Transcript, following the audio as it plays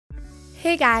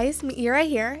Hey guys, Mira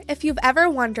here. If you've ever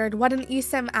wondered what an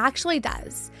eSIM actually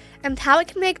does and how it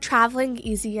can make traveling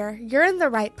easier, you're in the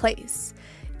right place.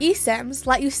 eSIMs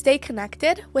let you stay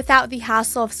connected without the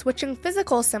hassle of switching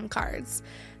physical SIM cards,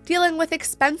 dealing with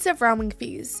expensive roaming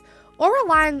fees, or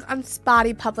relying on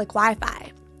spotty public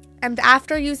Wi-Fi. And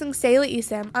after using Saily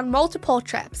eSIM on multiple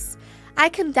trips, I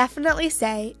can definitely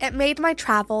say it made my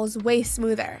travels way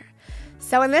smoother.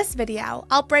 So in this video,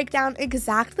 I'll break down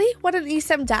exactly what an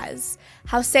eSIM does,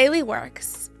 how Saily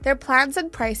works, their plans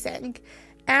and pricing,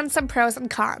 and some pros and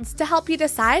cons to help you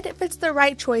decide if it's the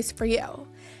right choice for you.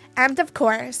 And of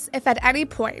course, if at any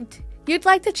point you'd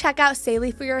like to check out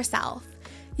Saily for yourself,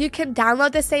 you can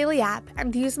download the Saily app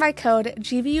and use my code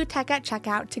GVUTech at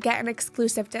checkout to get an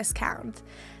exclusive discount.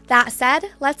 That said,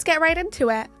 let's get right into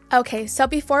it. Okay, so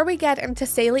before we get into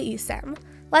Saily eSIM,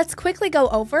 let's quickly go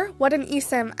over what an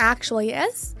eSIM actually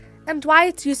is and why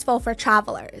it's useful for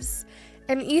travelers.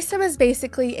 An eSIM is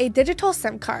basically a digital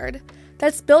SIM card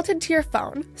that's built into your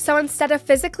phone, so instead of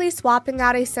physically swapping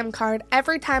out a SIM card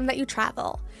every time that you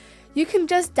travel, you can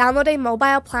just download a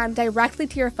mobile plan directly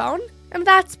to your phone, and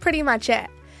that's pretty much it.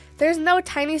 There's no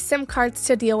tiny SIM cards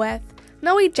to deal with,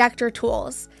 no ejector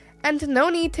tools, and no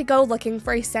need to go looking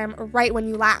for a SIM right when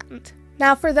you land.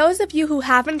 Now, for those of you who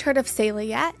haven't heard of Saily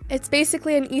yet, it's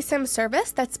basically an eSIM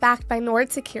service that's backed by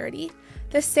Nord Security,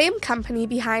 the same company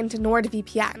behind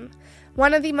NordVPN,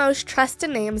 one of the most trusted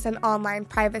names in online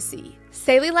privacy.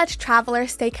 Saily lets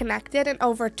travelers stay connected in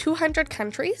over 200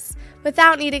 countries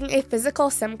without needing a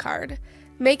physical SIM card,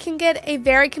 making it a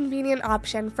very convenient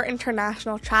option for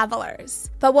international travelers.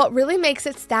 But what really makes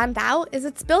it stand out is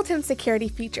its built-in security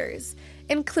features,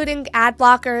 including ad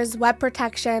blockers, web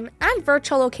protection, and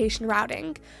virtual location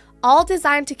routing, all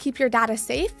designed to keep your data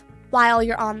safe while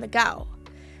you're on the go.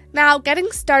 Now, getting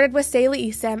started with Saily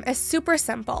eSIM is super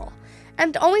simple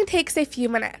and only takes a few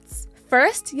minutes.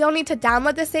 First, you'll need to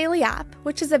download the Saily app,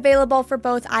 which is available for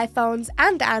both iPhones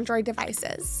and Android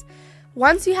devices.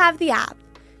 Once you have the app,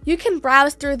 you can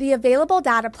browse through the available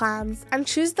data plans and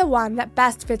choose the one that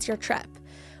best fits your trip,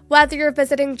 whether you're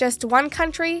visiting just one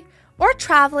country or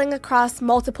traveling across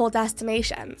multiple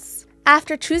destinations.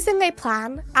 After choosing a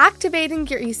plan, activating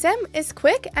your eSIM is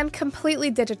quick and completely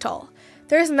digital.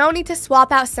 There's no need to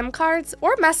swap out SIM cards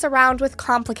or mess around with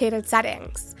complicated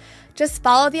settings. Just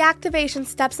follow the activation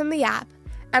steps in the app,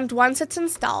 and once it's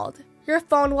installed, your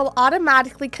phone will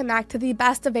automatically connect to the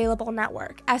best available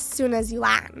network as soon as you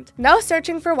land. No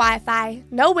searching for Wi-Fi,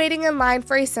 no waiting in line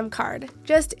for a SIM card,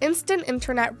 just instant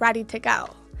internet ready to go.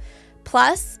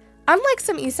 Plus, unlike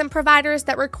some eSIM providers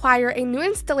that require a new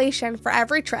installation for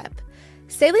every trip,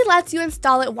 Saily lets you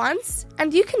install it once,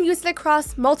 and you can use it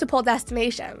across multiple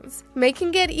destinations,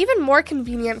 making it even more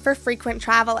convenient for frequent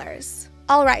travelers.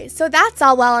 Alright, so that's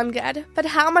all well and good, but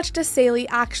how much does Saily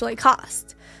actually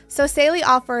cost? So Saily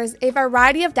offers a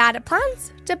variety of data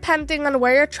plans depending on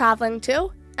where you're traveling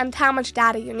to and how much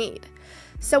data you need.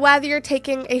 So whether you're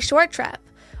taking a short trip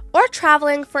or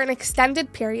traveling for an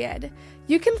extended period,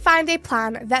 you can find a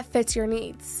plan that fits your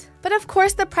needs. But of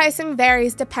course, the pricing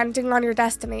varies depending on your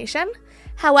destination.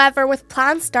 However, with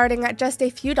plans starting at just a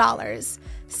few dollars,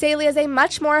 Saily is a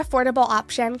much more affordable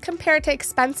option compared to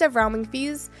expensive roaming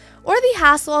fees or the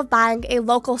hassle of buying a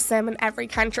local SIM in every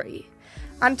country.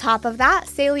 On top of that,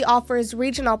 Saily offers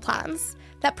regional plans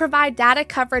that provide data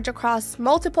coverage across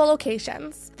multiple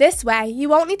locations. This way, you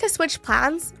won't need to switch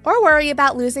plans or worry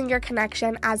about losing your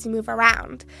connection as you move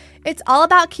around. It's all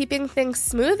about keeping things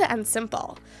smooth and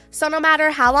simple. So no matter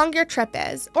how long your trip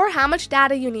is or how much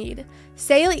data you need,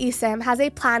 Saily eSIM has a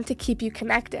plan to keep you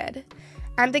connected.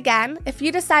 And again, if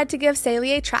you decide to give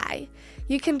Saily a try,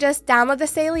 you can just download the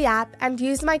Saily app and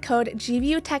use my code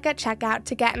GVUTech at checkout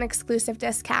to get an exclusive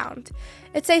discount.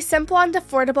 It's a simple and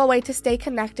affordable way to stay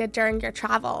connected during your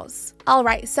travels.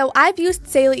 Alright, so I've used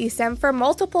Saily eSIM for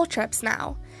multiple trips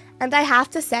now, and I have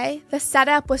to say, the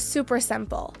setup was super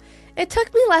simple. It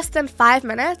took me less than 5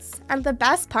 minutes, and the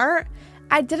best part,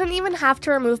 I didn't even have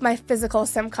to remove my physical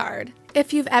SIM card.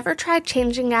 If you've ever tried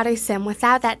changing out a SIM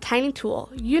without that tiny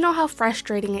tool, you know how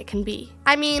frustrating it can be.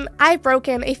 I mean, I've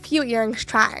broken a few earrings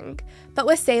trying, but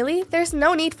with Saily, there's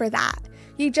no need for that.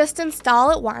 You just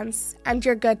install it once, and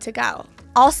you're good to go.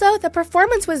 Also, the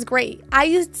performance was great. I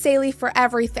used Saily for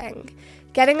everything.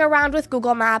 Getting around with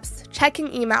Google Maps, checking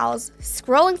emails,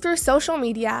 scrolling through social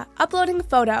media, uploading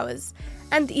photos,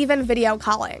 and even video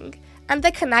calling. And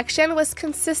the connection was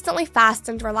consistently fast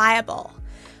and reliable.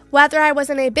 Whether I was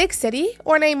in a big city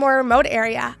or in a more remote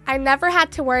area, I never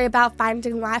had to worry about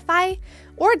finding Wi-Fi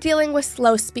or dealing with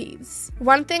slow speeds.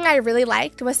 One thing I really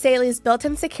liked was Saily's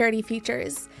built-in security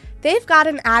features. They've got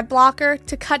an ad blocker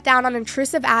to cut down on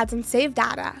intrusive ads and save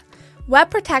data, web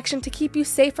protection to keep you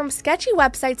safe from sketchy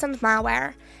websites and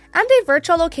malware, and a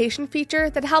virtual location feature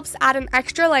that helps add an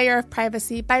extra layer of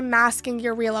privacy by masking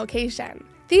your real location.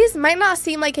 These might not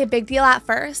seem like a big deal at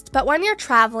first, but when you're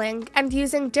traveling and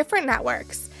using different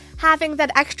networks, having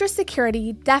that extra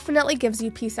security definitely gives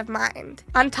you peace of mind.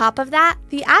 On top of that,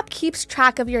 the app keeps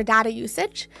track of your data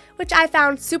usage, which I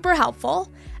found super helpful.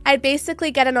 I'd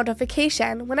basically get a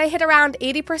notification when I hit around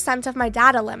 80% of my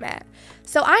data limit,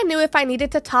 so I knew if I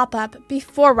needed to top up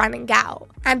before running out.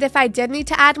 And if I did need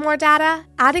to add more data,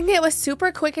 adding it was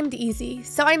super quick and easy,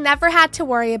 so I never had to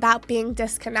worry about being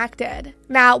disconnected.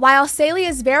 Now, while Saily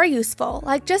is very useful,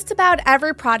 like just about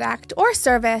every product or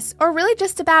service, or really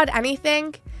just about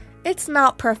anything, it's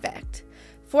not perfect.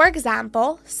 For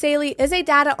example, Saily is a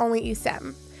data-only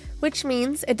eSIM, which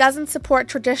means it doesn't support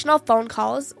traditional phone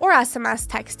calls or SMS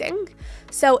texting.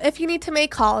 So if you need to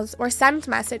make calls or send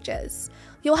messages,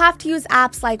 you'll have to use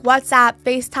apps like WhatsApp,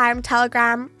 FaceTime,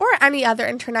 Telegram, or any other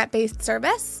internet-based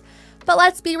service. But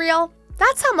let's be real,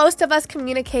 that's how most of us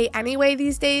communicate anyway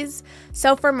these days.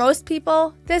 So for most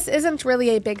people, this isn't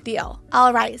really a big deal.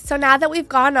 Alright, so now that we've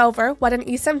gone over what an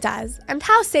eSIM does and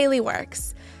how Saily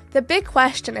works, the big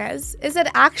question is it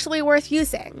actually worth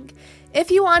using? If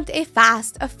you want a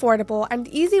fast, affordable, and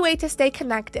easy way to stay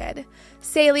connected,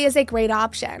 Saily is a great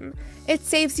option. It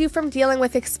saves you from dealing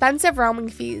with expensive roaming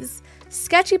fees,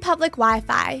 sketchy public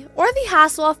Wi-Fi, or the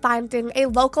hassle of finding a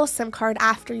local SIM card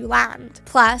after you land.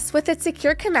 Plus, with its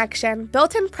secure connection,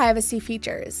 built-in privacy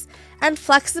features, and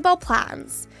flexible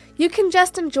plans, you can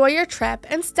just enjoy your trip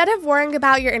instead of worrying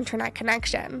about your internet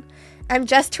connection. And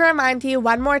just to remind you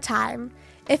one more time,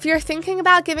 if you're thinking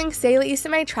about giving Saily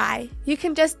eSIM a try, you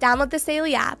can just download the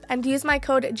Saily app and use my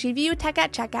code GVUTech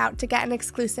at checkout to get an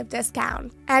exclusive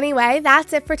discount. Anyway,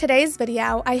 that's it for today's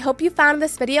video. I hope you found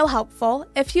this video helpful.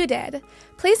 If you did,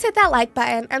 please hit that like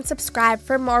button and subscribe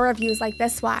for more reviews like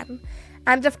this one.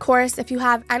 And of course, if you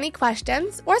have any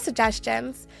questions or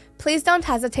suggestions, please don't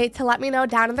hesitate to let me know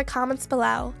down in the comments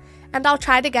below, and I'll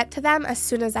try to get to them as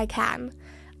soon as I can.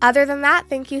 Other than that,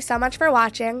 thank you so much for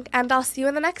watching, and I'll see you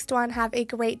in the next one. Have a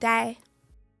great day.